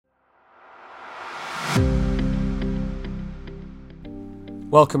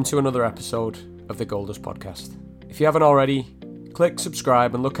Welcome to another episode of the Goldust Podcast. If you haven't already, click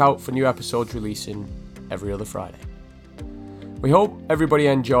subscribe and look out for new episodes releasing every other Friday. We hope everybody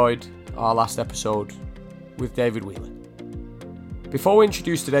enjoyed our last episode with David Whelan. Before we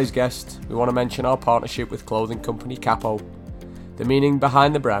introduce today's guest, we want to mention our partnership with clothing company Capo. The meaning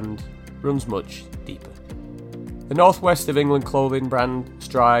behind the brand runs much deeper. The Northwest of England clothing brand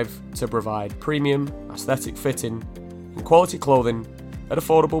strive to provide premium, aesthetic fitting and quality clothing at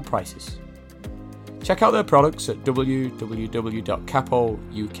affordable prices. Check out their products at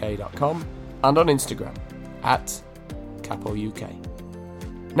www.capouk.com and on Instagram at CapoUK.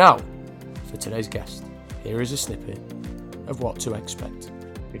 Now, for today's guest, here is a snippet of what to expect.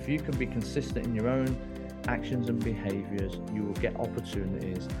 If you can be consistent in your own actions and behaviours, you will get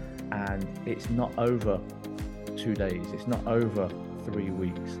opportunities, and it's not over 2 days, it's not over 3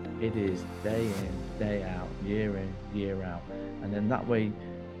 weeks, it is day in, day out, year in, year out, and then that way,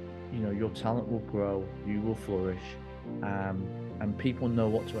 you know, your talent will grow, you will flourish, and people know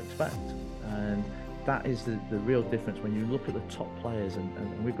what to expect. And that is the real difference when you look at the top players,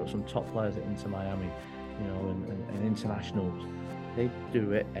 and we've got some top players at Inter Miami, you know, and internationals. They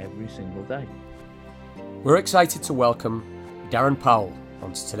do it every single day. We're excited to welcome Darren Powell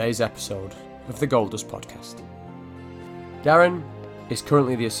onto today's episode of the Goldust Podcast. Darren is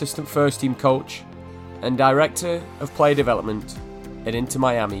currently the assistant first team coach and director of player development at Inter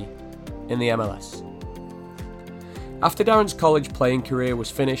Miami in the MLS. After Darren's college playing career was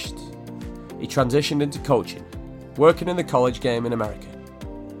finished, he transitioned into coaching, working in the college game in America.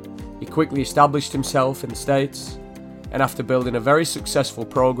 He quickly established himself in the States, and after building a very successful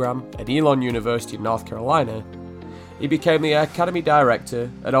program at Elon University in North Carolina, he became the academy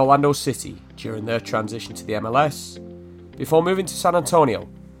director at Orlando City during their transition to the MLS, before moving to San Antonio,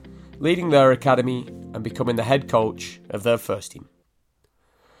 leading their academy and becoming the head coach of their first team.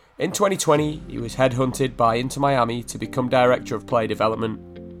 In 2020, he was headhunted by Inter Miami to become director of player development,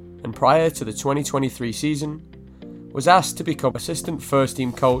 and prior to the 2023 season, was asked to become assistant first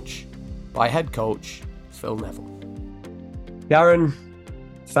team coach by head coach Phil Neville. Darren,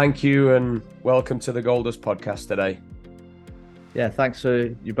 thank you and welcome to the Goldust Podcast today. Yeah, thanks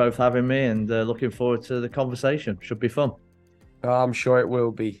for you both having me, and looking forward to the conversation. Should be fun. I'm sure it will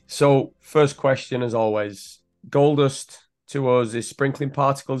be. So, first question as always, Goldust to us is sprinkling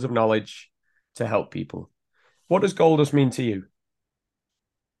particles of knowledge to help people. What does Goldust mean to you?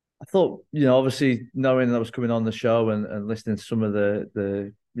 I thought, you know, obviously knowing that I was coming on the show and listening to some of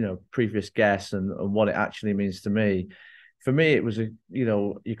the you know, previous guests and what it actually means to me. For me, it was you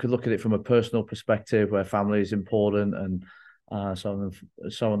know, you could look at it from a personal perspective where family is important and so on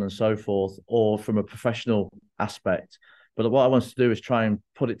and so forth, or from a professional aspect. But what I want to do is try and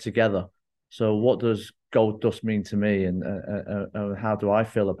put it together. So what does gold dust mean to me, and how do I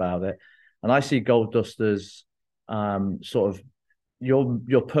feel about it? And I see gold dust as sort of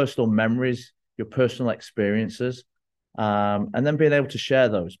your personal memories, your personal experiences, and then being able to share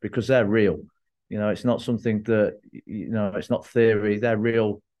those because they're real. You know, it's not something that, you know, it's not theory. They're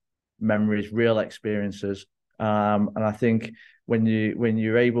real memories, real experiences. And I think when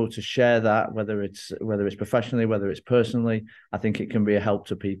you're able to share that, whether it's professionally, whether it's personally, I think it can be a help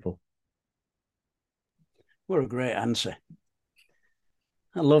to people. What a great answer.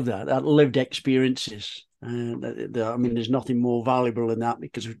 I love that lived experiences. I mean, there's nothing more valuable than that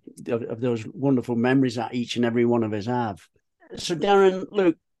because of those wonderful memories that each and every one of us have. So, Darren,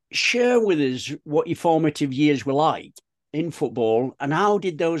 look, share with us what your formative years were like in football, and how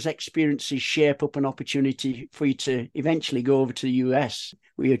did those experiences shape up an opportunity for you to eventually go over to the US,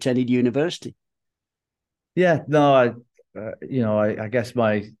 where you attended university? Yeah, no, I guess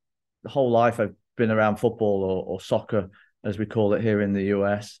my whole life I've been around football or soccer, as we call it here in the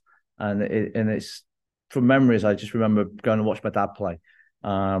US, and it's from memories. I just remember going to watch my dad play,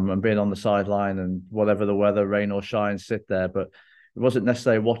 and being on the sideline, and whatever the weather, rain or shine, sit there. But it wasn't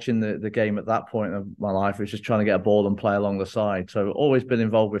necessarily watching the game at that point of my life. It was just trying to get a ball and play along the side. So always been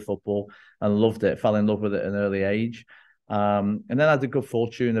involved with football and loved it. Fell in love with it at an early age. And then I had the good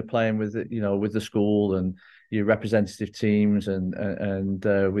fortune of playing with the school and your representative teams and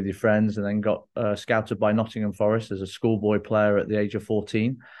with your friends, and then got scouted by Nottingham Forest as a schoolboy player at the age of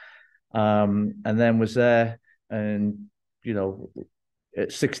 14. And then was there, and you know,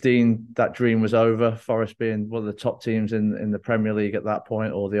 at 16, that dream was over. Forest being one of the top teams in the Premier League at that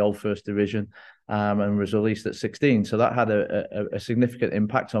point, or the old First Division, and was released at 16. So that had a significant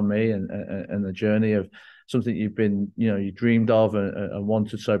impact on me and the journey of something you've been, you dreamed of and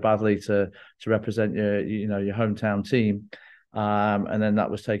wanted so badly to represent your hometown team. and then that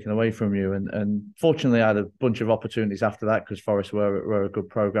was taken away from you. And fortunately, I had a bunch of opportunities after that because Forest were a good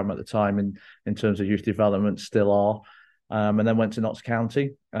program at the time in terms of youth development, still are. And then went to Notts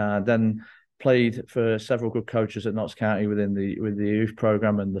County, then played for several good coaches at Notts County with the youth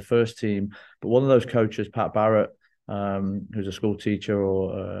program and the first team. But one of those coaches, Pat Barrett, who's a school teacher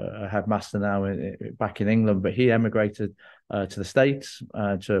or a headmaster now back in England, but he emigrated to the States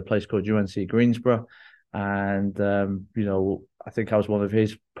to a place called UNC Greensboro. And, I think I was one of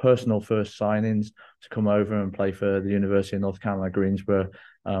his personal first signings to come over and play for the University of North Carolina, Greensboro,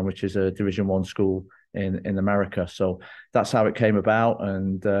 which is a Division I school in America. So that's how it came about.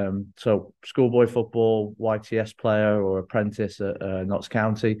 And so schoolboy football, YTS player or apprentice at Notts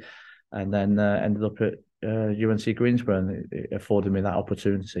County, and then ended up at UNC Greensboro, and it afforded me that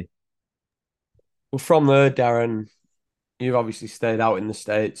opportunity. Well, from there, Darren, you've obviously stayed out in the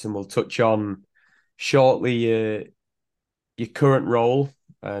States, and we'll touch on shortly your current role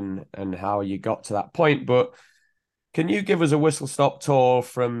and how you got to that point. But can you give us a whistle-stop tour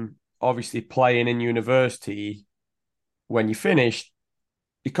from obviously playing in university when you finished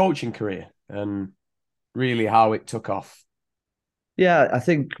your coaching career and really how it took off? Yeah, I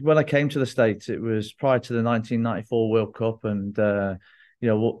think when I came to the States, it was prior to the 1994 World Cup, and the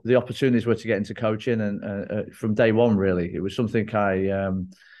opportunities were to get into coaching, and from day one, really, it was something I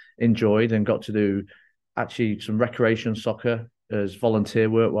enjoyed and got to do actually some recreation soccer as volunteer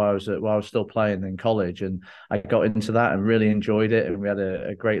work while I was still playing in college, and I got into that and really enjoyed it. And we had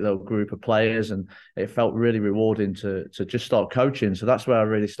a great little group of players, and it felt really rewarding to just start coaching. So that's where I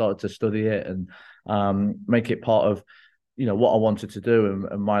really started to study it and make it part of what I wanted to do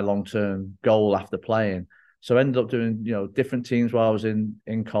and my long-term goal after playing. So I ended up doing different teams while I was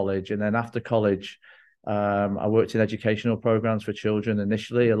in college, and then after college, I worked in educational programs for children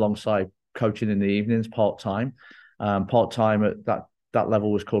initially, alongside coaching in the evenings part-time. Part-time at that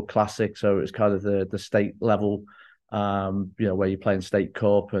level was called Classic, so it was kind of the state level, where you play in state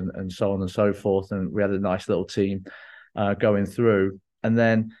cup and so on and so forth. And we had a nice little team going through, and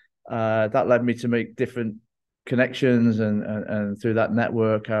then that led me to make different connections, and through that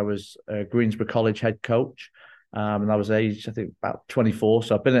network, I was a Greensboro College head coach, and I was aged, I think, about 24.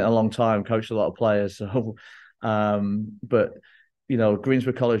 So I've been in it a long time, coached a lot of players. So, but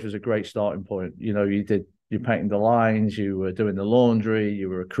Greensboro College was a great starting point. You're painting the lines, you were doing the laundry, you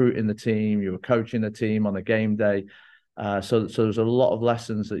were recruiting the team, you were coaching the team on a game day. So there's a lot of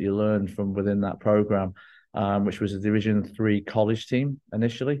lessons that you learned from within that program, which was a Division III college team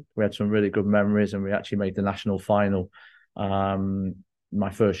initially. We had some really good memories, and we actually made the national final my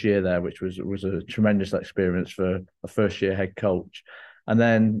first year there, which was a tremendous experience for a first-year head coach. And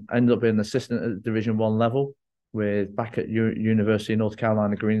then I ended up being an assistant at the Division I level back at University of North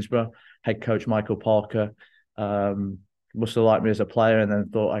Carolina, Greensboro. Head coach Michael Parker must have liked me as a player, and then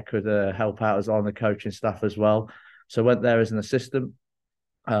thought I could help out as on the coaching staff as well. So I went there as an assistant.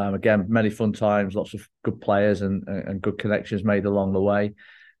 Again, many fun times, lots of good players and good connections made along the way.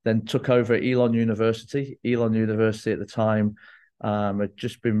 Then took over at Elon University. Elon University at the time had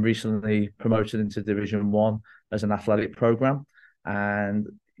just been recently promoted into Division I as an athletic program, and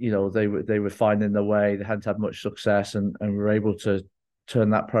they were finding their way. They hadn't had much success, and were able to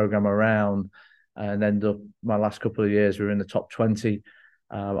turn that program around, and end up my last couple of years we were in the top 20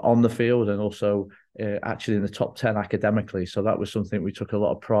 on the field, and also actually in the top 10 academically. So that was something we took a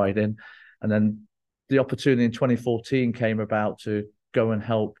lot of pride in. And then the opportunity in 2014 came about to go and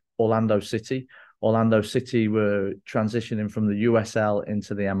help Orlando City. Orlando City were transitioning from the USL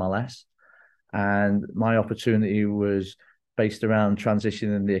into the MLS, and my opportunity was based around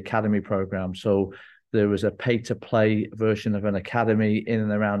transitioning the academy program. So there was a pay-to-play version of an academy in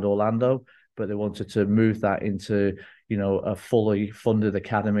and around Orlando, but they wanted to move that into, a fully funded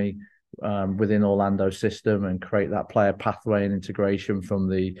academy within Orlando system, and create that player pathway and integration from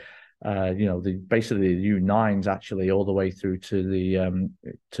the basically the U9s actually all the way through to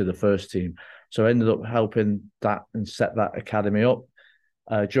the first team. So I ended up helping that and set that academy up.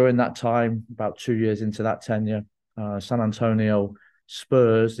 During that time, about 2 years into that tenure, San Antonio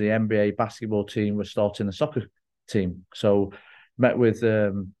Spurs, the NBA basketball team, were starting a soccer team. So met with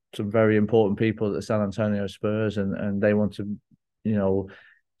some very important people at the San Antonio Spurs, and they want to,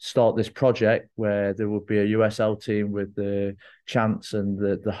 start this project where there would be a USL team with the chance and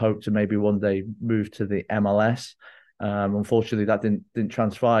the hope to maybe one day move to the MLS. Unfortunately, that didn't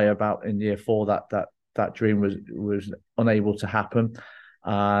transpire. About in year 4, that dream was unable to happen,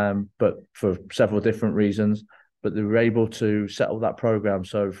 but for several different reasons. But they were able to settle that program.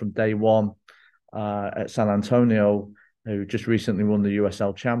 So from day one at San Antonio, who just recently won the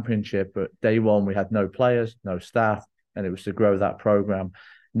USL Championship, but day one we had no players, no staff, and it was to grow that program,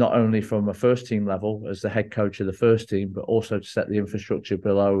 not only from a first team level as the head coach of the first team, but also to set the infrastructure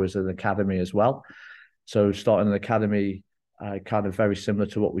below as an academy as well. So starting an academy kind of very similar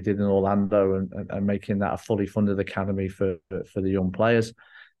to what we did in Orlando, and making that a fully funded academy for the young players.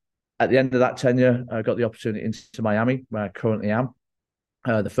 At the end of that tenure, I got the opportunity into Miami, where I currently am.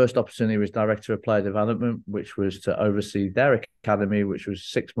 The first opportunity was director of player development, which was to oversee their academy, which was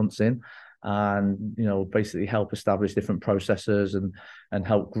 6 months in, and basically help establish different processes and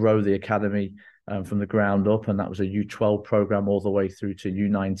help grow the academy from the ground up. And that was a U12 program all the way through to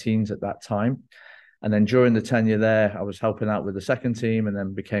U19s at that time. And then during the tenure there, I was helping out with the second team, and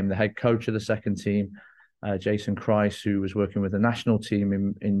then became the head coach of the second team. Jason Christ, who was working with the national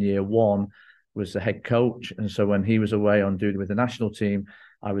team in year one, was the head coach. And so when he was away on duty with the national team,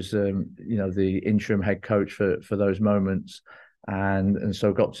 I was the interim head coach for those moments, and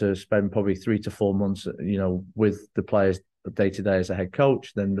so got to spend probably 3 to 4 months with the players day to day as a head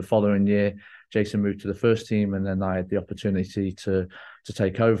coach. Then the following year, Jason moved to the first team, and then I had the opportunity to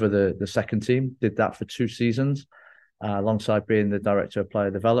take over the second team. Did that for 2 seasons, alongside being the director of player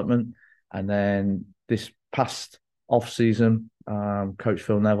development. And then this past off season, Coach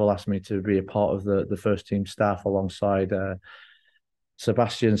Phil Neville asked me to be a part of the first team staff alongside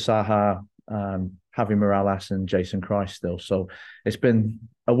Sebastian Saha, Javi Morales, and Jason Christ still. So it's been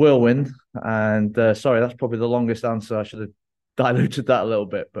a whirlwind. And sorry, that's probably the longest answer. I should have diluted that a little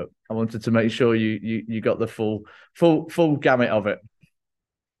bit, but I wanted to make sure you got the full gamut of it.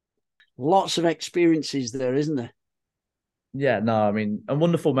 Lots of experiences there, isn't there? Yeah, no, I mean, and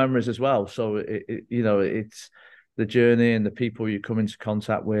wonderful memories as well. So it's the journey and the people you come into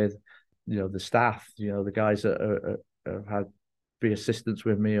contact with, the staff, the guys that have had be assistants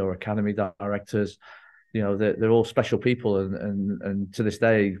with me or academy directors, they're all special people, and to this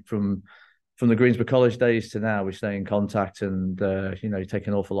day, from the Greensboro College days to now, we stay in contact, and you take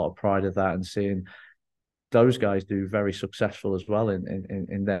an awful lot of pride of that, and seeing those guys do very successful as well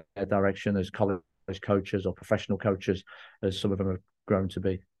in their direction as college coaches or professional coaches, as some of them have grown to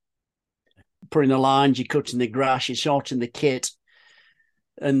be. Putting the lines, you're cutting the grass, you're sorting the kit,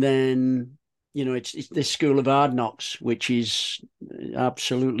 and then it's this school of hard knocks, which is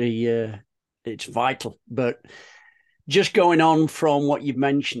absolutely it's vital. But just going on from what you've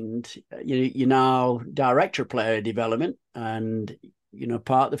mentioned, you're now director of player development, and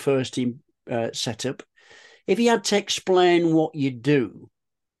part of the first team setup. If you had to explain what you do,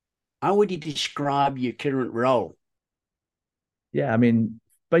 how would you describe your current role? Yeah, I mean,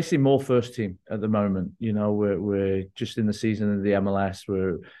 basically more first team at the moment. We're just in the season of the MLS.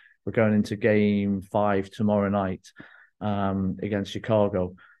 We're going into game 5 tomorrow night against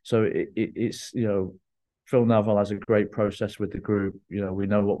Chicago. So it's Phil Neville has a great process with the group. We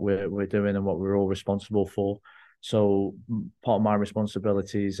know what we're doing and what we're all responsible for. So part of my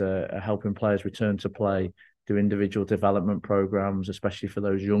responsibilities are helping players return to play, do individual development programs, especially for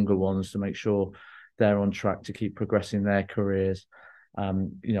those younger ones, to make sure they're on track to keep progressing their careers.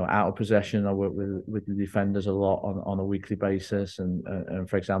 Out of possession, I work with the defenders a lot on a weekly basis, and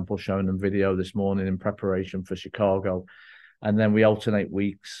for example, showing them video this morning in preparation for Chicago. And then we alternate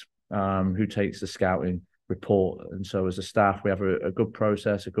weeks who takes the scouting report. And so as a staff, we have a good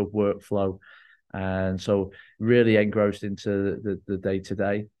process, a good workflow. And so really engrossed into the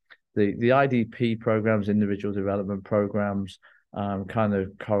day-to-day. The IDP programs, individual development programs, kind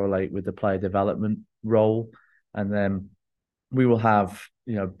of correlate with the player development role. And then we will have,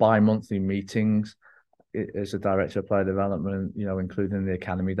 bi-monthly meetings as a director of player development, including the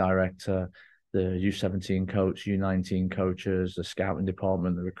academy director, the U17 coach, U19 coaches, the scouting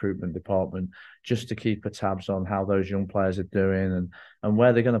department, the recruitment department, just to keep a tabs on how those young players are doing and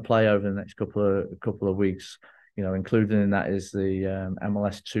where they're going to play over the next couple of weeks. Included in that is the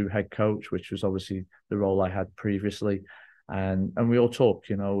MLS 2 head coach, which was obviously the role I had previously. And we all talk,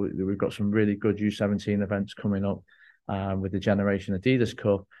 we've got some really good U17 events coming up with the Generation Adidas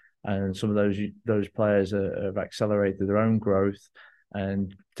Cup. And some of those players have accelerated their own growth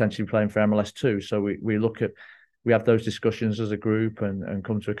and potentially playing for MLS 2. So we have those discussions as a group and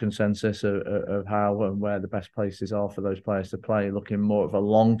come to a consensus of how and where the best places are for those players to play, looking more of a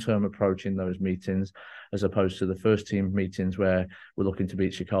long-term approach in those meetings as opposed to the first team meetings where we're looking to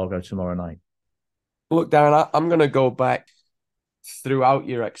beat Chicago tomorrow night. Look, Darren, I'm going to go back throughout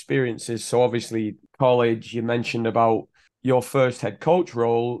your experiences. So obviously college, you mentioned about your first head coach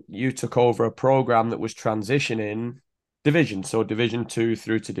role. You took over a program that was transitioning division. So Division 2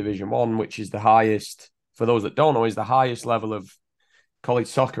 through to Division 1, which is the highest, for those that don't know, is the highest level of college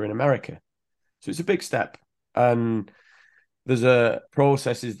soccer in America. So it's a big step. And there's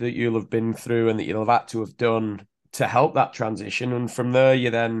processes that you'll have been through and that you'll have had to have done to help that transition. And from there, you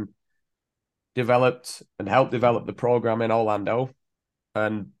then developed and helped develop the program in Orlando.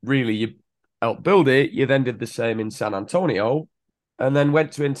 And really, you helped build it. You then did the same in San Antonio and then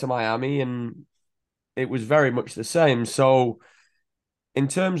went to Inter Miami, and it was very much the same. So in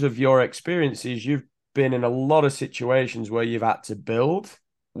terms of your experiences, you've been in a lot of situations where you've had to build,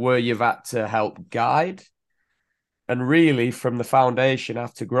 where you've had to help guide, and really from the foundation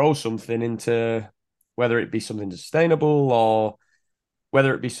have to grow something into whether it be something sustainable or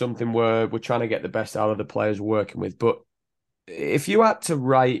whether it be something where we're trying to get the best out of the players we're working with. But if you had to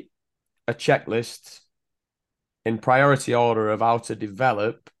write a checklist in priority order of how to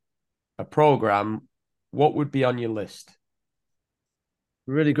develop a program, what would be on your list?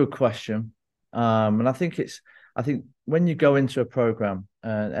 Really good question. And I think when you go into a program,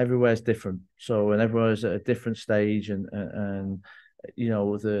 and everywhere's different. So, and everyone's at a different stage, and you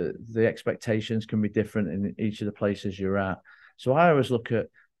know, the expectations can be different in each of the places you're at. So I always look at,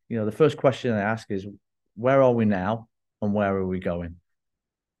 you know, the first question I ask is, where are we now and where are we going?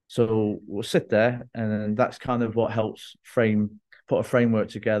 So we'll sit there, and that's kind of what helps put a framework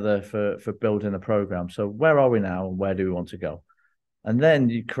together for building a program. So where are we now and where do we want to go? And then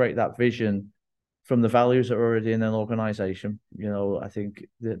you create that vision from the values that are already in an organization. You know, I think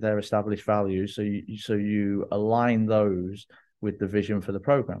that they're established values. So you align those with the vision for the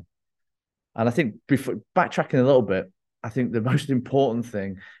program. And I think, before backtracking a little bit, I think the most important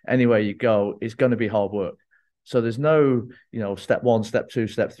thing anywhere you go is going to be hard work. So there's no, you know, step 1, step 2,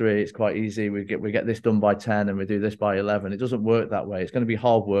 step 3. It's quite easy. We get this done by 10 and we do this by 11. It doesn't work that way. It's going to be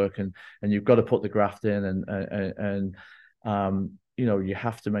hard work, and you've got to put the graft in, and you know, you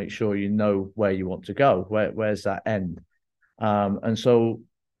have to make sure you know where you want to go. Where's that end? And so,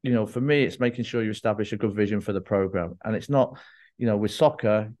 you know, for me, it's making sure you establish a good vision for the program. And it's not, you know, with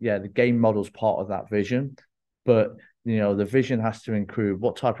soccer, yeah, the game model's part of that vision, but you know, the vision has to include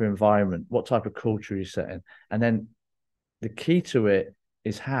what type of environment, what type of culture you're setting. And then the key to it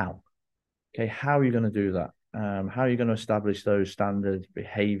is how. Okay, how are you going to do that? How are you going to establish those standard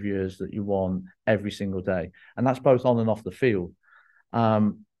behaviors that you want every single day? And that's both on and off the field.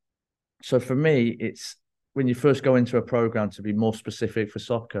 So for me, it's when you first go into a program, to be more specific for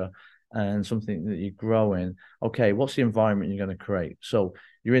soccer and something that you grow in. Okay, what's the environment you're going to create? So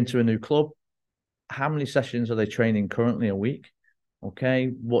you're into a new club. How many sessions are they training currently a week?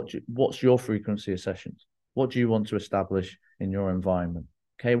 Okay, what's your frequency of sessions? What do you want to establish in your environment?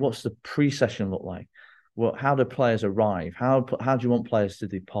 Okay, what's the pre-session look like? Well, how do players arrive? How do you want players to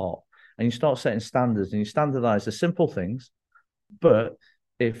depart? And you start setting standards, and you standardize the simple things. But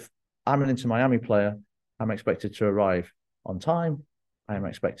if I'm an Inter Miami player, I'm expected to arrive on time. I am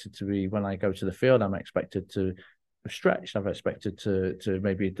expected to be, when I go to the field, I'm expected to stretch. I'm expected to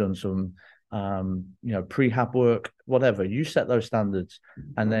maybe have done some you know, prehab work, whatever. You set those standards,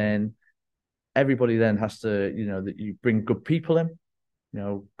 and then everybody then has to, you know, that you bring good people in, you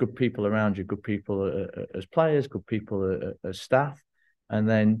know, good people around you, good people as players, good people as staff, and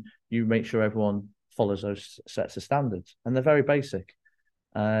then you make sure everyone follows those sets of standards, and they're very basic.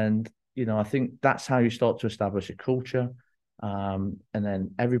 And you know, I think that's how you start to establish a culture, and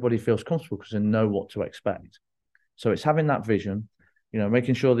then everybody feels comfortable because they know what to expect. So it's having that vision, you know,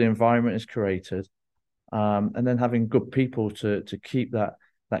 making sure the environment is created, and then having good people to keep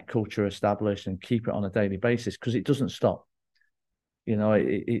that culture established and keep it on a daily basis, because it doesn't stop. You know,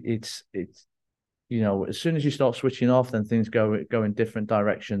 it's you know, as soon as you start switching off, then things go in different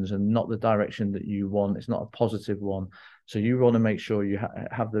directions, and not the direction that you want. It's not a positive one. So you want to make sure you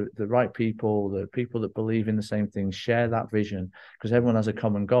have the right people, the people that believe in the same things, share that vision, because everyone has a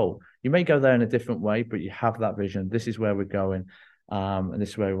common goal. You may go there in a different way, but you have that vision. This is where we're going, and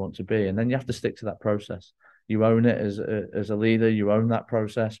this is where we want to be. And then you have to stick to that process. You own it as a leader. You own that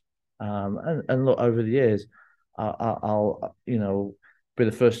process. And look, over the years, I'll you know, be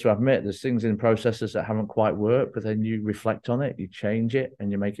the first to admit there's things in processes that haven't quite worked, but then you reflect on it, you change it,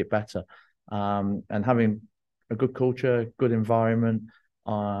 and you make it better. And having a good culture, good environment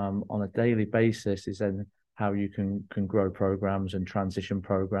on a daily basis is then how you can grow programs and transition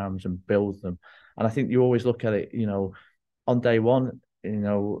programs and build them. And I think you always look at it, you know, on day one, you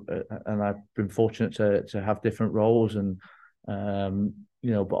know, and I've been fortunate to have different roles, and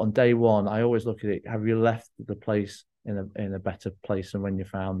you know, but on day one, I always look at it: have you left the place in a better place than when you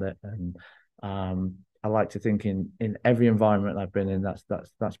found it? And I like to think in every environment I've been in,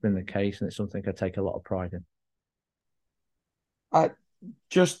 that's been the case, and it's something I take a lot of pride in.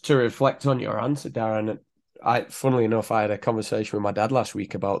 Just to reflect on your answer, Darren, funnily enough, I had a conversation with my dad last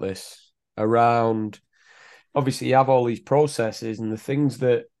week about this. Around, obviously, you have all these processes and the things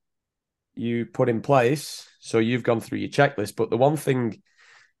that you put in place So you've gone through your checklist, but the one thing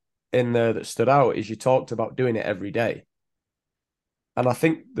in there that stood out is you talked about doing it every day. And I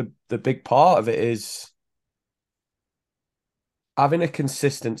think the big part of it is having a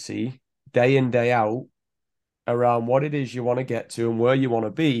consistency day in, day out around what it is you want to get to and where you want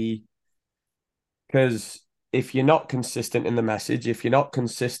to be. Because if you're not consistent in the message, if you're not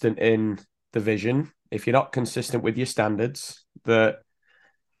consistent in the vision, if you're not consistent with your standards, that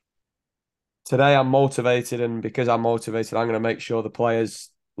today I'm motivated, and because I'm motivated, I'm going to make sure the players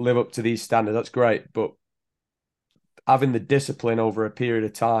live up to these standards. That's great. But having the discipline over a period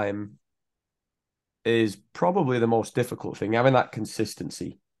of time is probably the most difficult thing, having that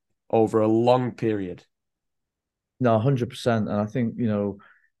consistency over a long period. No, 100%. And I think,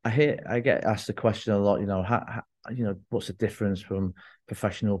 I get asked the question a lot, how what's the difference from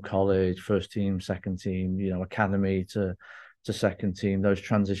professional college, first team, second team, academy to second team, those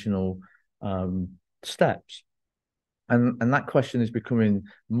transitional steps. And that question is becoming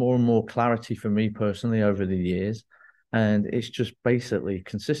more and more clarity for me personally over the years. And it's just basically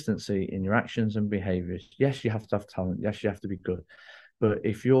consistency in your actions and behaviors. Yes, you have to have talent. Yes, you have to be good. But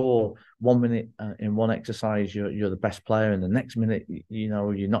if you're 1 minute in one exercise, you're the best player, and the next minute,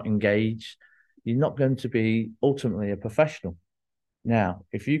 you're not engaged, you're not going to be ultimately a professional. Now,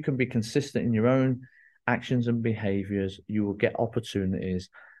 if you can be consistent in your own actions and behaviors, you will get opportunities,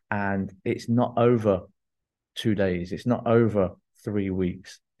 and it's not over 2 days. It's not over 3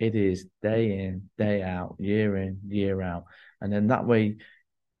 weeks. It is day in, day out, year in, year out. And then that way,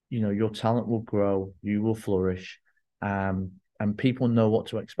 your talent will grow, you will flourish, and people know what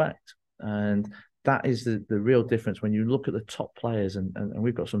to expect. And that is the real difference when you look at the top players, and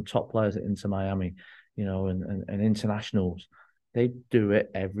we've got some top players at Inter Miami, and internationals. They do it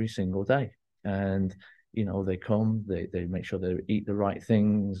every single day. And, they come, they make sure they eat the right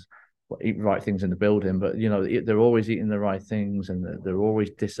things, eat the right things in the building, but, they're always eating the right things, and they're always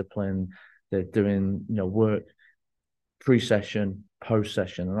disciplined. They're doing, work pre-session,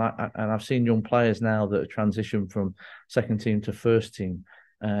 post-session. And I've seen young players now that have transitioned from second team to first team,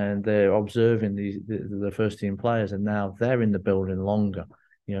 and they're observing the first team players, and now they're in the building longer.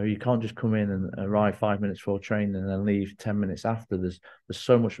 You can't just come in and arrive 5 minutes before training and then leave 10 minutes after. There's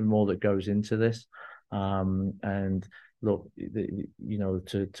so much more that goes into this. And look,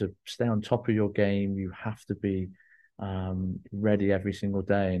 to stay on top of your game, you have to be ready every single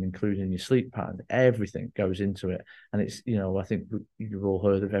day, and including your sleep pattern. Everything goes into it. And it's, I think you've all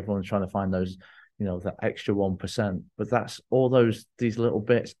heard of everyone trying to find those, that extra 1%. But that's all these little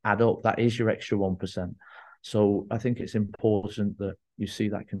bits add up. That is your extra 1%. So I think it's important that you see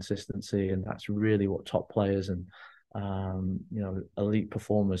that consistency, and that's really what top players and elite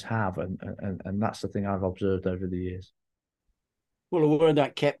performers have, and that's the thing I've observed over the years. Well, a word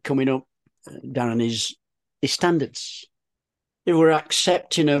that kept coming up, Darren, is standards. If we're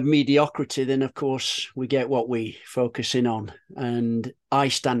accepting of mediocrity, then of course we get what we focus in on. And high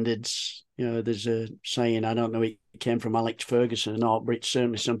standards, there's a saying, I don't know it came from Alex Ferguson or not, but it's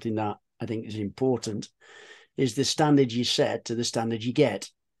certainly something that I think is important, is the standard you set to the standard you get.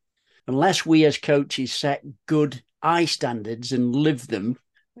 Unless we as coaches set good high standards and live them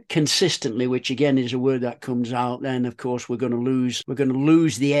consistently, which again is a word that comes out, then of course we're going to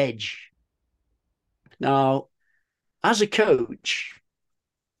lose the edge. Now, as a coach,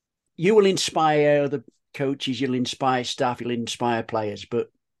 you will inspire other coaches, you'll inspire staff, you'll inspire players,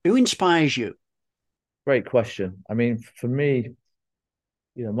 but who inspires you? Great question. I mean, for me,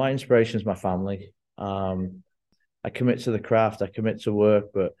 my inspiration is my family. I commit to the craft, I commit to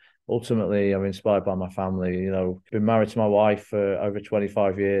work, but ultimately I'm inspired by my family. Been married to my wife for over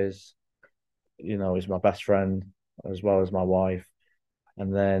 25 years, is my best friend as well as my wife.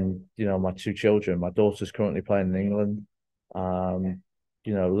 And then, my two children, my daughter's currently playing in England,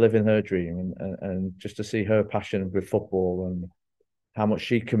 living her dream, and just to see her passion with football and how much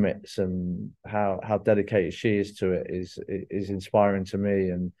she commits and how dedicated she is to it is inspiring to me.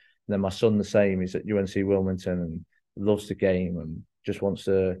 And then my son, the same, he's at UNC Wilmington and loves the game and just wants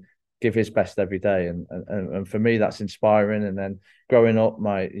to give his best every day. And for me, that's inspiring. And then growing up,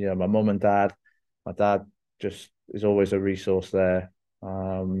 my mum and dad, my dad just is always a resource there.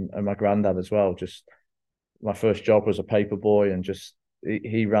 And my granddad as well. Just my first job was a paper boy, and just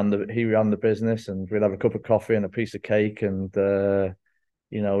he ran the business, and we'd have a cup of coffee and a piece of cake, and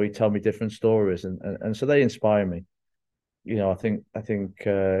he'd tell me different stories, and so they inspire me. I think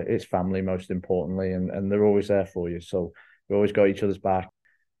it's family most importantly, and they're always there for you. So we always got each other's back.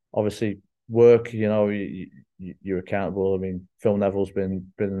 Obviously, work. You're accountable. I mean, Phil Neville's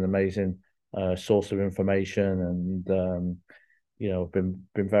been an amazing source of information, and been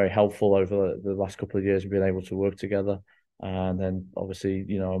very helpful over the last couple of years. We've been able to work together, and then obviously,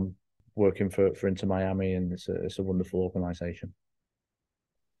 I'm working for Inter Miami, and it's a wonderful organisation.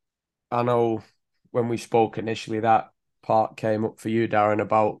 I know when we spoke initially, that part came up for you, Darren,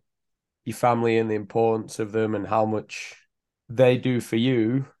 about your family and the importance of them and how much they do for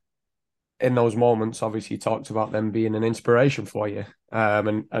you in those moments. Obviously, you talked about them being an inspiration for you,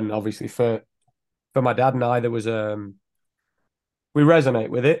 and obviously for my dad and I, there was we resonate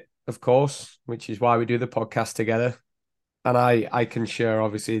with it, of course, which is why we do the podcast together. And I can share,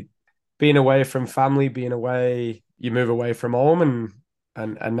 obviously, being away from family, being away, you move away from home,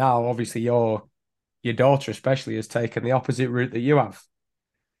 and now obviously your daughter especially has taken the opposite route that you have.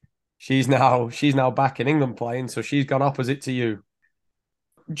 She's now back in England playing, so she's gone opposite to you.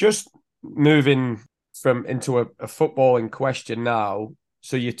 Just moving into a footballing question now.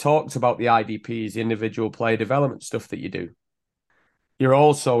 So you talked about the IDPs, the individual player development stuff that you do. You're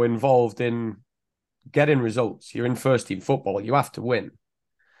also involved in getting results. You're in first team football. You have to win.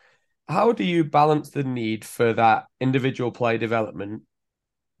 How do you balance the need for that individual player development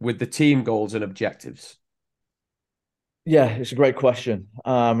with the team goals and objectives? Yeah, it's a great question.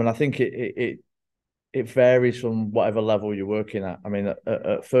 And I think it varies from whatever level you're working at. I mean,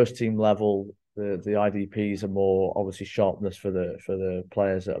 at first team level, the IDPs are more obviously sharpness for the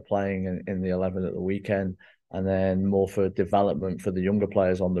players that are playing in the 11 at the weekend, and then more for development for the younger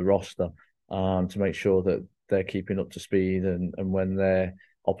players on the roster, to make sure that they're keeping up to speed, and when their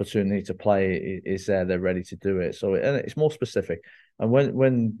opportunity to play is there, they're ready to do it. So, and it's more specific. And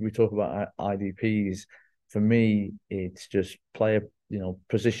when we talk about IDPs, for me, it's just player,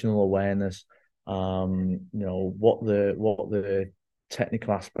 positional awareness. What the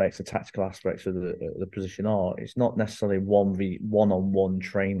technical aspects, the tactical aspects of the position are. It's not necessarily 1v1-on-1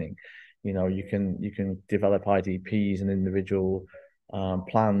 training. You can develop IDPs and individual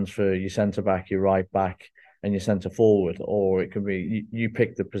plans for your centre back, your right back, and your centre forward, or it could be you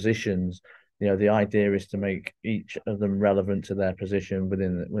pick the positions. The idea is to make each of them relevant to their position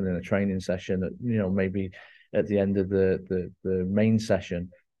within a training session. Maybe at the end of the main session,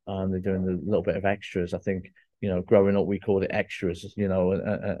 they're doing a little bit of extras. I think growing up we called it extras.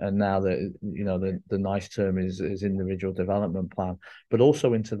 And now the nice term is individual development plan. But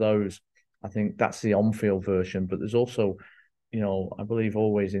also into those, I think that's the on-field version. But there's also, I believe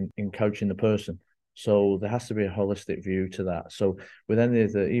always in coaching the person. So there has to be a holistic view to that. So with any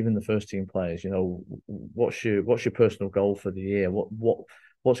of even the first team players, what's your personal goal for the year?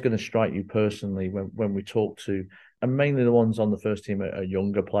 What's going to strike you personally when we talk to, and mainly the ones on the first team are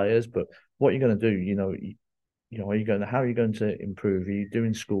younger players, but what you're going to do, how are you going to improve? Are you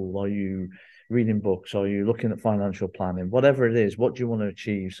doing school? Are you reading books? Are you looking at financial planning? Whatever it is, what do you want to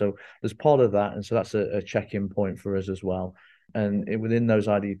achieve? So there's part of that. And so that's a check-in point for us as well. And within those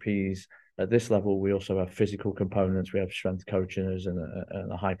IDPs, at this level, we also have physical components. We have strength coaches and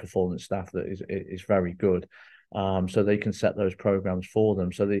a high performance staff that is very good. So they can set those programs for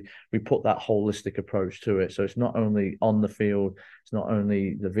them. So we put that holistic approach to it. So it's not only on the field, it's not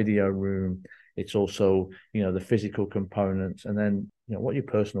only the video room, it's also the physical components, and then what are your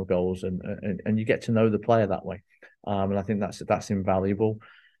personal goals, and you get to know the player that way. And I think that's invaluable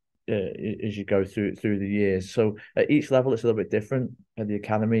as you go through the years. So at each level, it's a little bit different. At the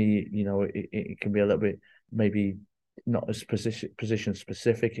academy, it can be a little bit maybe not as position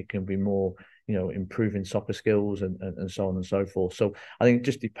specific. It can be more, improving soccer skills and so on and so forth. So I think it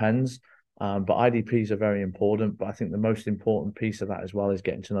just depends. But IDPs are very important. But I think the most important piece of that as well is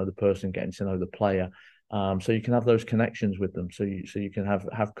getting to know the person, getting to know the player. So you can have those connections with them. So you can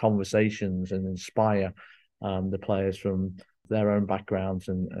have conversations and inspire the players from their own backgrounds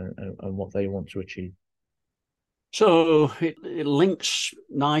and what they want to achieve. So it links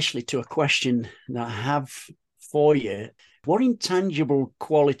nicely to a question that I have for you. What intangible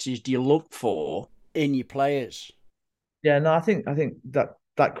qualities do you look for in your players? Yeah, no, I think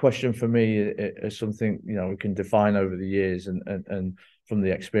that question for me is something we can define over the years and from the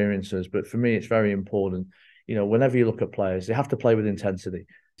experiences. But for me, it's very important. Whenever you look at players, they have to play with intensity.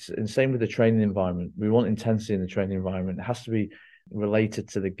 And same with the training environment. We want intensity in the training environment. It has to be related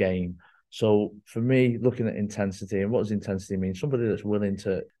to the game. So for me, looking at intensity, and what does intensity mean? Somebody that's willing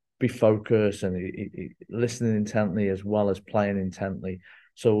to be focused and listening intently as well as playing intently.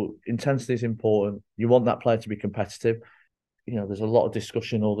 So intensity is important. You want that player to be competitive. There's a lot of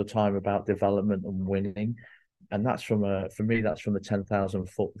discussion all the time about development and winning. And that's for me, that's from the 10,000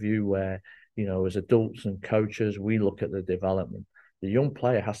 foot view where, as adults and coaches, we look at the development. The young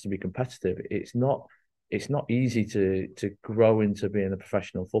player has to be competitive. It's not it's not easy to grow into being a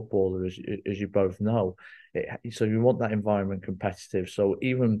professional footballer, as you both know. So you want that environment competitive. So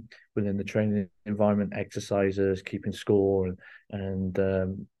even within the training environment, exercises, keeping score,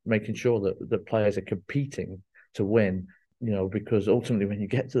 and making sure that the players are competing to win. Because ultimately, when you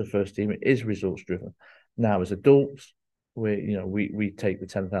get to the first team, it is results driven. Now, as adults, we take the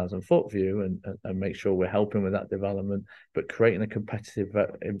 10,000-foot view and make sure we're helping with that development, but creating a competitive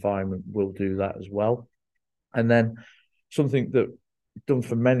environment will do that as well. And then something that done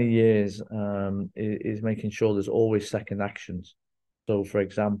for many years is making sure there's always second actions. So, for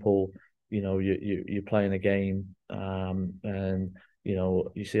example, you're playing a game, and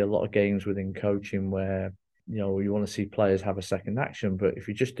you see a lot of games within coaching where you want to see players have a second action, but if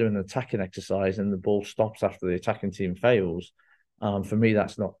you're just doing an attacking exercise and the ball stops after the attacking team fails, for me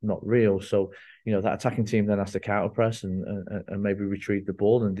that's not real. So that attacking team then has to counter press and maybe retrieve the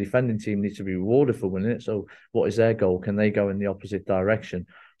ball, and the defending team needs to be rewarded for winning it. So what is their goal? Can they go in the opposite direction?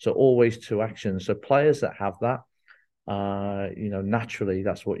 So always two actions. So players that have that, naturally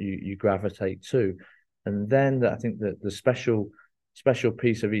that's what you gravitate to. And then I think that the special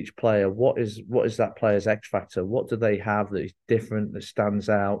piece of each player, what is that player's X factor? What do they have that is different, that stands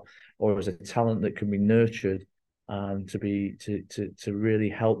out, or is a talent that can be nurtured to really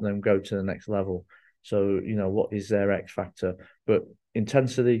help them go to the next level? So what is their X factor? But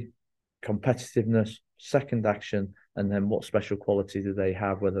intensity, competitiveness, second action, and then what special quality do they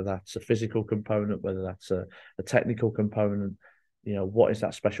have, whether that's a physical component, whether that's a technical component. What is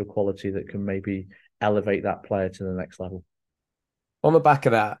that special quality that can maybe elevate that player to the next level? On the back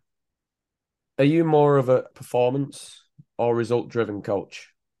of that, are you more of a performance or result-driven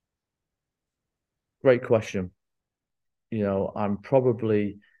coach? Great question. I'm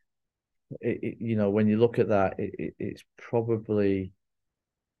probably, when you look at that, it's probably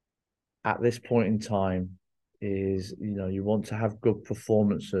at this point in time is, you want to have good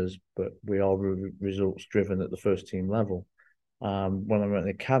performances, but we are results-driven at the first team level. When I'm at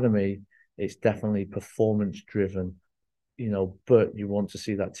the academy, it's definitely performance-driven. But you want to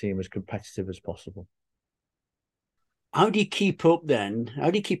see that team as competitive as possible. How do you keep up then?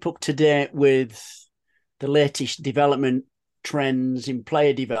 How do you keep up to date with the latest development trends in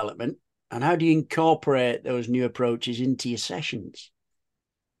player development? And how do you incorporate those new approaches into your sessions?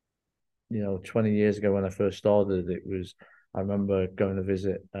 20 years ago when I first started, I remember going to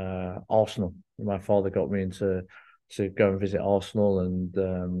visit Arsenal. My father got me to go and visit Arsenal,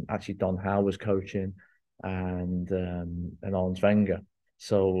 and actually Don Howe was coaching, and Arsene Wenger.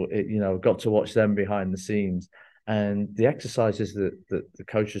 So got to watch them behind the scenes, and the exercises that the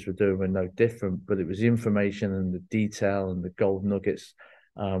coaches were doing were no different, but it was the information and the detail and the gold nuggets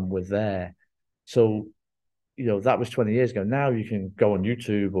were there. So that was 20 years ago. Now you can go on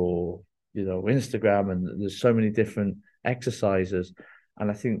YouTube or Instagram, and there's so many different exercises.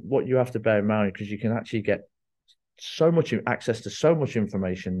 And I think what you have to bear in mind, because you can actually get so much access to so much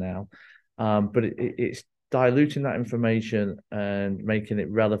information now, but it's diluting that information and making it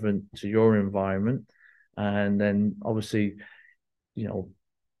relevant to your environment. And then obviously,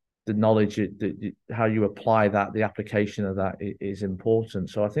 the knowledge, how you apply that, the application of that is important.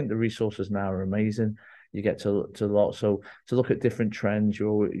 So I think the resources now are amazing. You get to lot. So to look at different trends,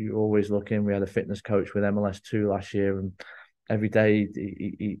 you're always looking. We had a fitness coach with MLS2 last year, and every day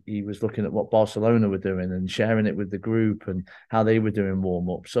he was looking at what Barcelona were doing and sharing it with the group and how they were doing warm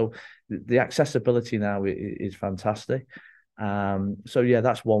up. So the accessibility now is fantastic. So yeah,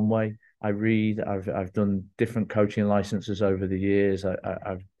 that's one way. I read. I've done different coaching licenses over the years.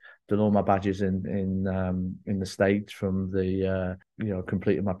 I've done all my badges in the States, from the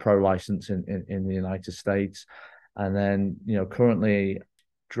completed my pro license in the United States, and then currently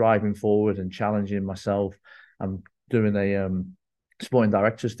driving forward and challenging myself. I'm doing a sporting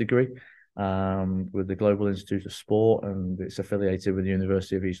director's degree with the Global Institute of Sport, and it's affiliated with the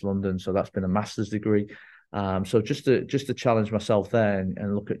University of East London. So that's been a master's degree. So just to challenge myself there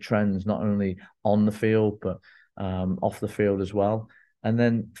and look at trends, not only on the field, but off the field as well. And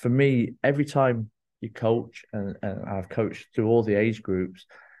then for me, every time you coach, and I've coached through all the age groups,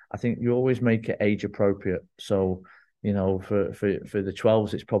 I think you always make it age appropriate. So, for the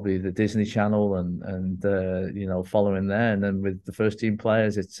 12s, it's probably the Disney Channel and following there. And then with the first team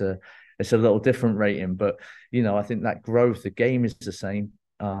players, it's a little different rating. But, I think that growth, the game is the same.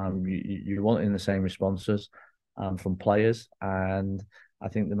 You want in the same responses from players. And I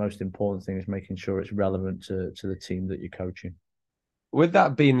think the most important thing is making sure it's relevant to the team that you're coaching. With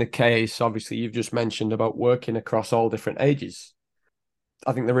that being the case, obviously you've just mentioned about working across all different ages.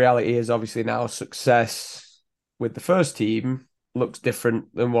 I think the reality is obviously now success with the first team looks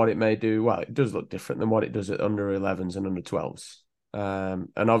different than what it may do. Well, it does look different than what it does at under 11s and under 12s.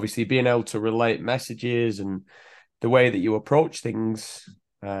 And obviously being able to relate messages and the way that you approach things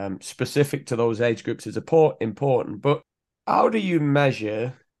specific to those age groups is important. But how do you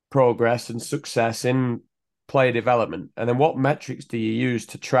measure progress and success in player development? And then what metrics do you use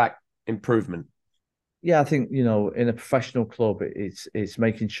to track improvement? Yeah, I think, in a professional club, it's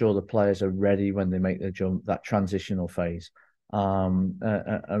making sure the players are ready when they make the jump, that transitional phase.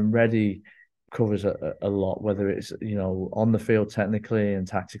 And ready covers a lot, whether it's, on the field technically and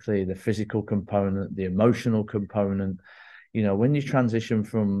tactically, the physical component, the emotional component. When you transition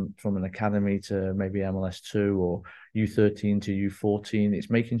from an academy to maybe MLS2 or U13 to U14, it's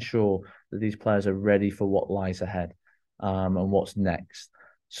making sure that these players are ready for what lies ahead, and what's next.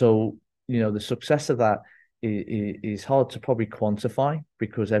 So, the success of that is hard to probably quantify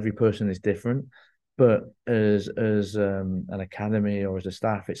because every person is different. But as an academy or as a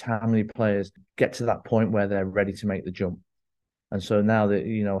staff, it's how many players get to that point where they're ready to make the jump. And so now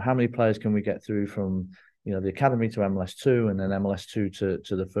that, how many players can we get through from, the academy to MLS2 and then MLS2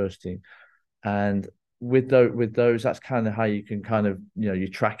 to the first team? And with those, that's kind of how you can kind of, you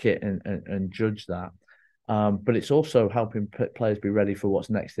track it and judge that. But it's also helping players be ready for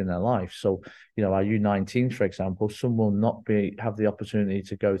what's next in their life. So, our U19s, for example, some will not have the opportunity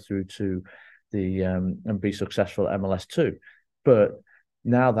to go through to the and be successful at MLS2. But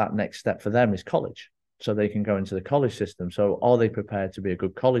now that next step for them is college. So they can go into the college system. So are they prepared to be a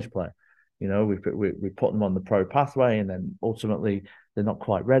good college player? We put them on the pro pathway, and then ultimately they're not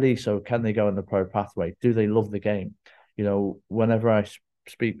quite ready. So can they go in the pro pathway? Do they love the game? Whenever I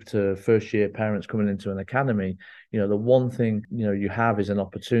speak to first year parents coming into an academy, the one thing, you have is an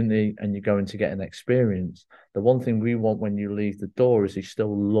opportunity and you're going to get an experience. The one thing we want when you leave the door is you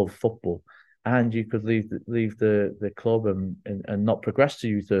still love football. And you could leave the club and not progress to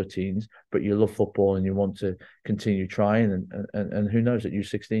U13s, but you love football and you want to continue trying. And who knows, at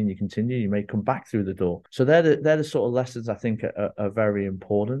U16 you continue, you may come back through the door. So they're the sort of lessons I think are very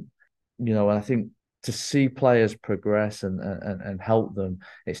important. And I think to see players progress and help them,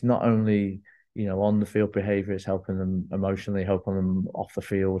 it's not only on the field behavior, it's helping them emotionally, helping them off the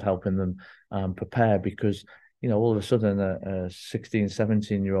field, helping them prepare, because all of a sudden a 16,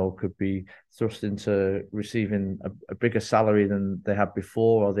 17-year-old could be thrust into receiving a bigger salary than they had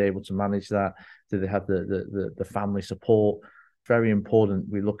before. Are they able to manage that? Do they have the family support? Very important.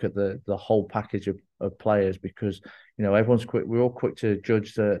 We look at the whole package of players, because, everyone's quick. We're all quick to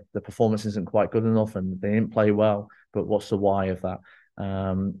judge that the performance isn't quite good enough and they didn't play well, but what's the why of that?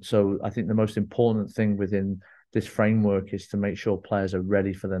 So I think the most important thing within this framework is to make sure players are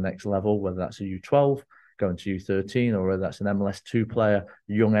ready for the next level, whether that's a U12, going to U13, or whether that's an MLS2 player,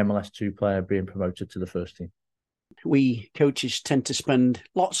 young MLS2 player being promoted to the first team. We coaches tend to spend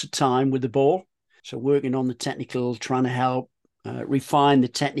lots of time with the ball. So working on the technical, trying to help refine the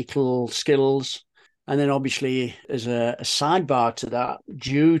technical skills. And then obviously as a sidebar to that,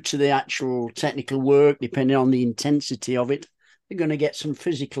 due to the actual technical work, depending on the intensity of it, they're going to get some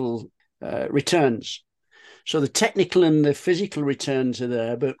physical returns. So the technical and the physical returns are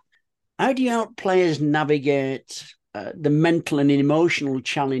there, but how do you help players navigate the mental and emotional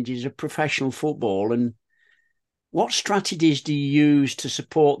challenges of professional football, and what strategies do you use to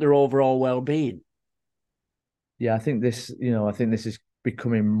support their overall well-being? Yeah, I think this is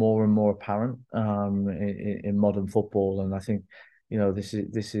becoming more and more apparent in modern football, and I think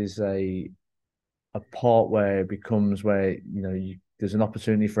this is a part where it becomes where there's an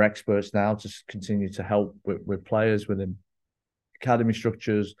opportunity for experts now to continue to help with players within academy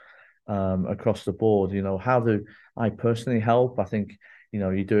structures. Across the board, how do I personally help? I think,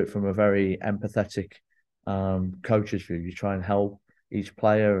 you do it from a very empathetic coach's view. You try and help each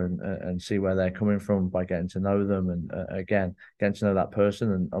player and see where they're coming from by getting to know them, and again, getting to know that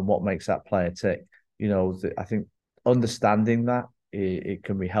person and what makes that player tick. I think understanding that it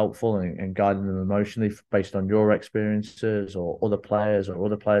can be helpful and guiding them emotionally based on your experiences or other players that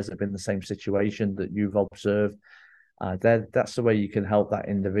have been in the same situation that you've observed. That's the way you can help that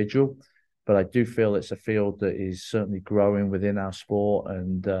individual. But I do feel it's a field that is certainly growing within our sport,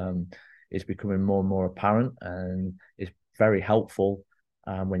 and it's becoming more and more apparent, and it's very helpful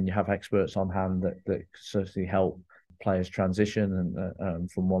when you have experts on hand that certainly help players transition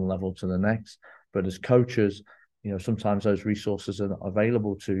and from one level to the next. But as coaches, sometimes those resources are not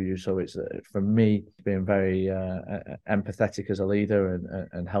available to you. So it's for me being very empathetic as a leader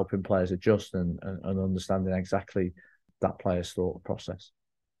and helping players adjust and understanding exactly that player's thought process.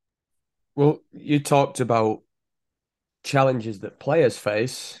 Well, you talked about challenges that players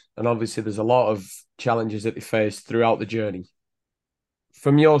face, and obviously there's a lot of challenges that they face throughout the journey.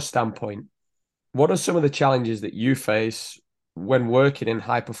 from your standpoint, what are some of the challenges that you face when working in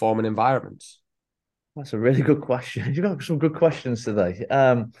high-performing environments? That's a really good question. You've got some good questions today.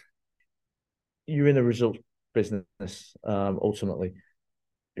 You're in a result business, ultimately.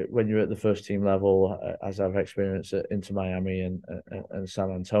 When you're at the first team level, as I've experienced at Inter Miami and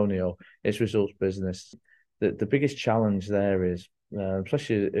San Antonio, it's results business. The biggest challenge there is,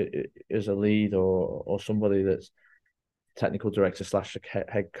 especially as a lead or somebody that's technical director /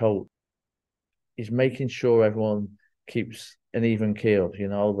 head coach, is making sure everyone keeps an even keel. You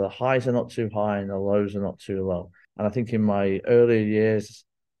know, the highs are not too high and the lows are not too low. And I think in my earlier years,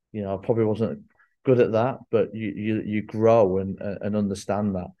 you know, I probably wasn't good at that, but you grow and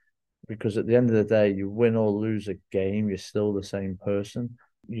understand that, because at the end of the day, you win or lose a game, you're still the same person.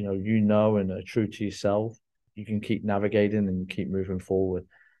 And are true to yourself, you can keep navigating and you keep moving forward.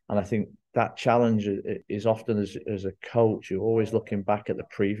 And I think that challenge is often as a coach, you're always looking back at the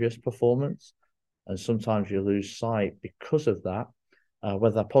previous performance, and sometimes you lose sight because of that,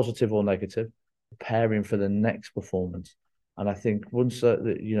 whether positive or negative, preparing for the next performance. And I think once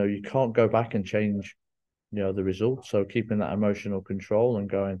you can't go back and change, the result. So keeping that emotional control and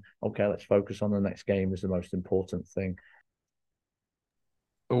going, okay, let's focus on the next game is the most important thing.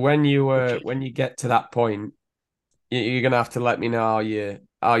 When you get to that point, you're gonna have to let me know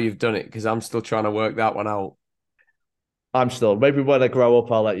how you've done it, because I'm still trying to work that one out. Maybe when I grow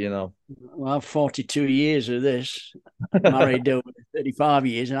up, I'll let you know. Well, I've 42 years of this, married over 35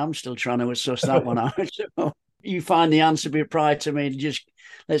 years, and I'm still trying to suss that one out. So you find the answer prior to me. Just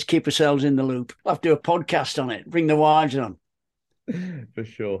let's keep ourselves in the loop. We'll have to do a podcast on it. Bring the wives on. For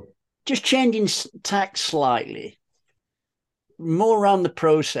sure. Just changing tack slightly, more around the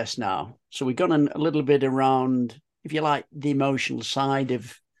process now. So we've gone a little bit around, if you like, the emotional side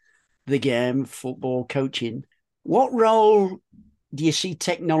of the game, football, coaching. What role do you see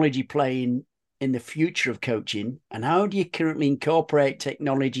technology playing in the future of coaching, and how do you currently incorporate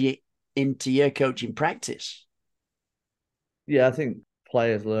technology into your coaching practice? Yeah, I think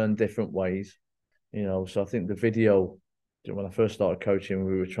players learn different ways, so I think the video, when I first started coaching,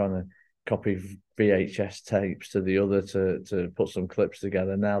 we were trying to copy VHS tapes to the other to put some clips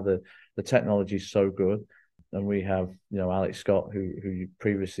together. Now the technology is so good. And we have, Alex Scott, who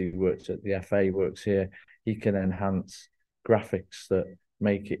previously worked at the FA, works here. He can enhance graphics that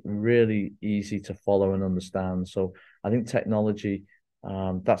make it really easy to follow and understand. So I think technology,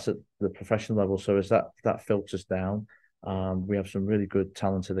 that's at the professional level. So as that filters down, we have some really good,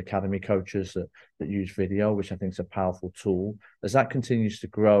 talented academy coaches that use video, which I think is a powerful tool. As that continues to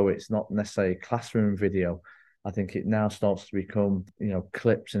grow, it's not necessarily classroom video. I think it now starts to become,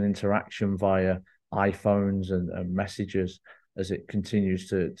 clips and interaction via iPhones and messages as it continues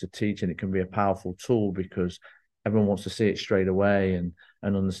to teach, and it can be a powerful tool because everyone wants to see it straight away and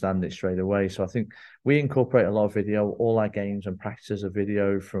understand it straight away. So I think we incorporate a lot of video. All our games and practices are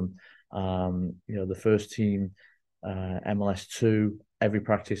video from the first team, MLS2, every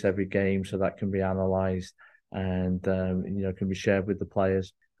practice, every game, so that can be analysed and can be shared with the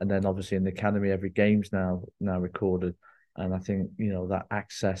players. And then obviously in the academy, every game's now recorded, and I think that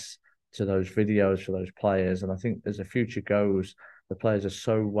access to those videos for those players. And I think as the future goes, the players are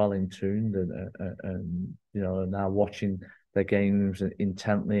so well in tuned and are now watching their games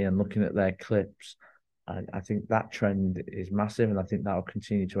intently and looking at their clips. I think that trend is massive, and I think that will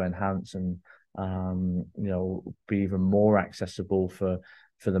continue to enhance and be even more accessible for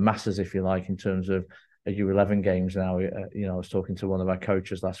the masses, if you like, in terms of U11 games now. I was talking to one of our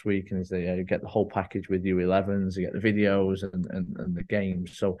coaches last week, and he said, you get the whole package with U11s, you get the videos and the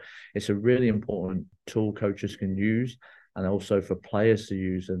games. So it's a really important tool coaches can use, and also for players to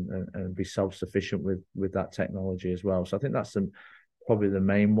use and be self-sufficient with that technology as well. So I think that's probably the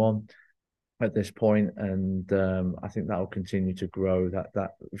main one at this point, and I think that will continue to grow.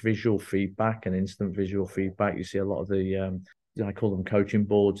 That visual feedback and instant visual feedback. You see a lot of the I call them coaching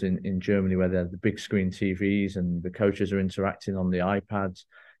boards in Germany, where they're the big screen TVs and the coaches are interacting on the iPads.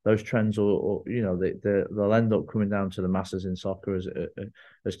 Those trends, they'll end up coming down to the masses in soccer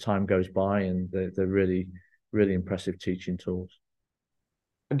as time goes by, and they're really, really impressive teaching tools.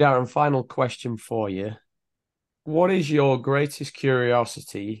 Darren, final question for you. What is your greatest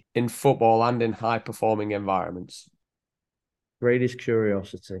curiosity in football and in high-performing environments? Greatest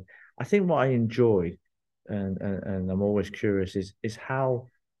curiosity. I think what I enjoy, and I'm always curious, is how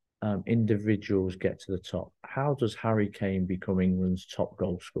individuals get to the top. How does Harry Kane become England's top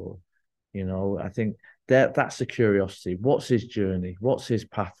goal scorer? I think that's the curiosity. What's his journey? What's his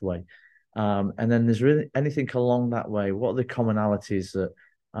pathway? And then there's really anything along that way. What are the commonalities that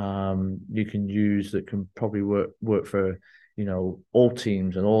you can use that can probably work for all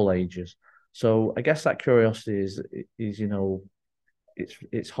teams and all ages. So I guess that curiosity is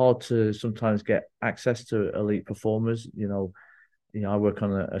it's hard to sometimes get access to elite performers. I work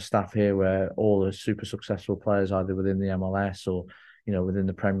on a staff here where all the super successful players, either within the MLS or within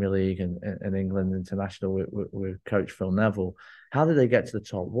the Premier League and England International, with Coach Phil Neville. How did they get to the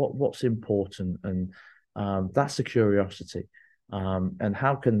top? What's important? And that's the curiosity. And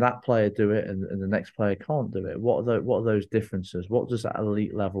how can that player do it and the next player can't do it? What are those differences? What does that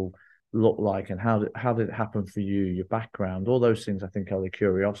elite level look like? And how did it happen for you? Your background, all those things, I think, are the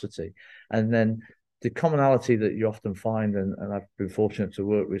curiosity. And then the commonality that you often find, and I've been fortunate to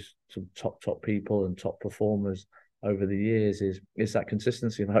work with some top people and top performers over the years, is that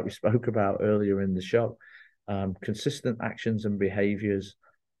consistency, like we spoke about earlier in the show. Consistent actions and behaviors,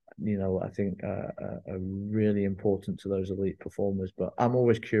 I think are really important to those elite performers. But I'm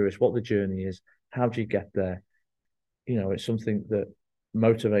always curious what the journey is. How do you get there? It's something that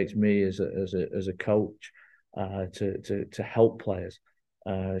motivates me as a coach to help players.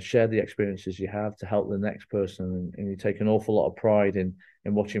 Share the experiences you have to help the next person, and you take an awful lot of pride in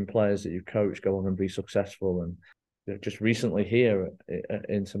watching players that you coach go on and be successful. And just recently here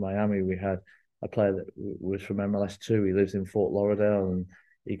into Miami, we had a player that was from MLS2. He lives in Fort Lauderdale, and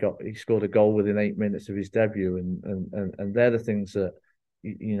he scored a goal within 8 minutes of his debut. And they're the things that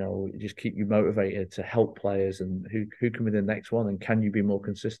just keep you motivated to help players, and who can be the next one, and can you be more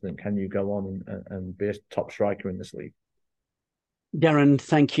consistent? Can you go on and be a top striker in this league? Darren,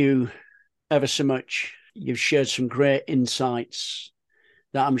 thank you ever so much. You've shared some great insights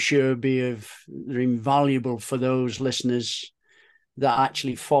that I'm sure they're invaluable for those listeners that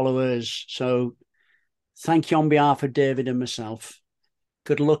actually follow us. So thank you on behalf of David and myself.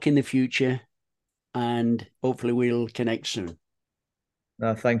 Good luck in the future, and hopefully we'll connect soon.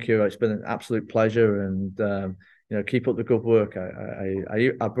 No, thank you. It's been an absolute pleasure, and keep up the good work.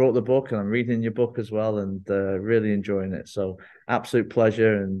 I brought the book, and I'm reading your book as well, and really enjoying it. So absolute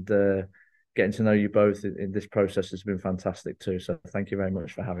pleasure, and getting to know you both in this process has been fantastic too. So thank you very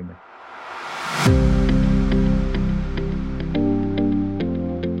much for having me.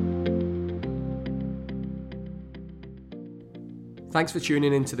 Thanks for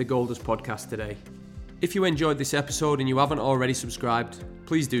tuning in to the Gold Dust podcast today. If you enjoyed this episode and you haven't already subscribed,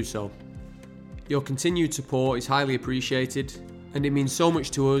 please do so. Your continued support is highly appreciated, and it means so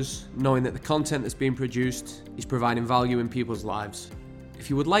much to us knowing that the content that's being produced is providing value in people's lives. If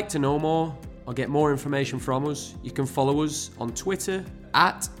you would like to know more or get more information from us, you can follow us on Twitter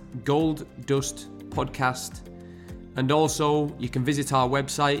at Gold Dust Podcast, and also you can visit our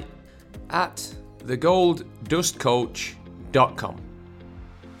website at thegolddustcoach.com.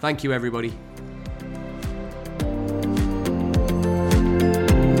 Thank you, everybody.